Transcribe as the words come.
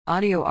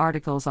Audio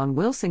articles on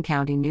Wilson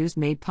County News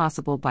made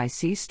possible by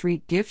C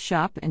Street Gift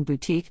Shop and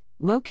Boutique,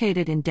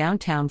 located in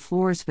downtown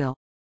Floresville.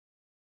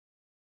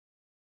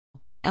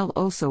 El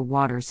Oso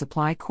Water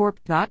Supply Corp.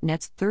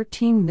 Nets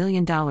 $13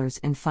 million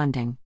in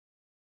funding.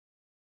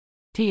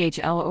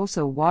 El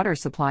Oso Water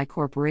Supply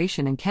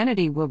Corporation and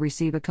Kennedy will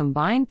receive a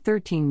combined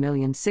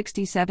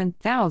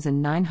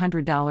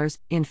 $13,067,900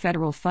 in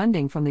federal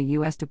funding from the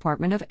U.S.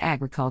 Department of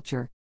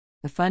Agriculture.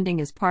 The funding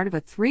is part of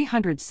a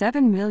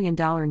 $307 million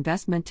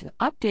investment to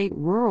update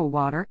rural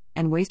water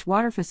and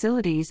wastewater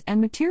facilities and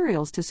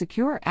materials to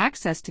secure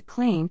access to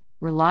clean,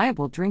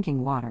 reliable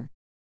drinking water.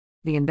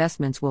 The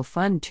investments will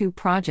fund two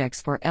projects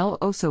for El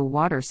Oso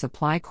Water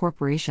Supply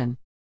Corporation.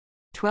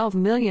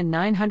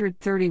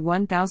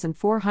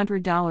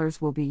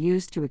 $12,931,400 will be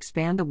used to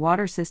expand the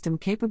water system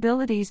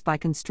capabilities by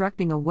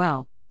constructing a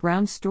well,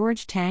 ground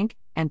storage tank,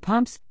 and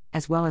pumps,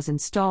 as well as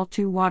install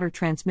two water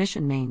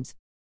transmission mains.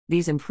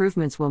 These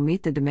improvements will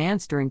meet the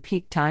demands during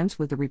peak times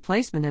with the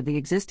replacement of the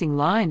existing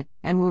line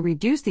and will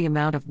reduce the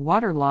amount of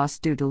water loss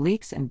due to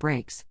leaks and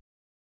breaks.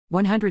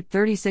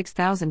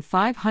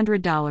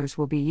 $136,500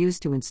 will be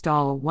used to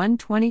install a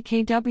 120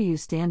 kW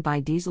standby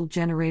diesel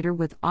generator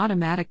with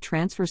automatic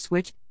transfer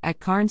switch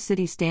at Karnes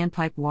City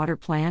Standpipe Water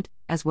Plant,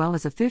 as well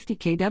as a 50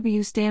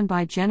 kW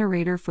standby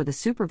generator for the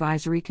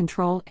supervisory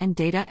control and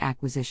data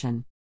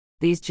acquisition.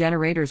 These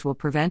generators will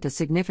prevent a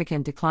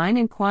significant decline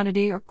in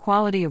quantity or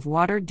quality of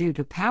water due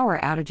to power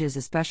outages,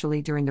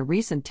 especially during the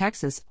recent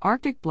Texas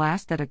Arctic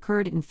blast that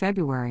occurred in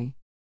February.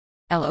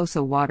 El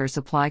Oso Water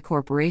Supply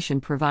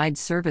Corporation provides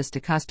service to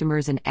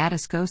customers in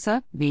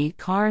Atascosa, V.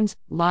 Karnes,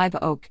 Live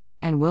Oak,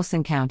 and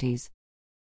Wilson counties.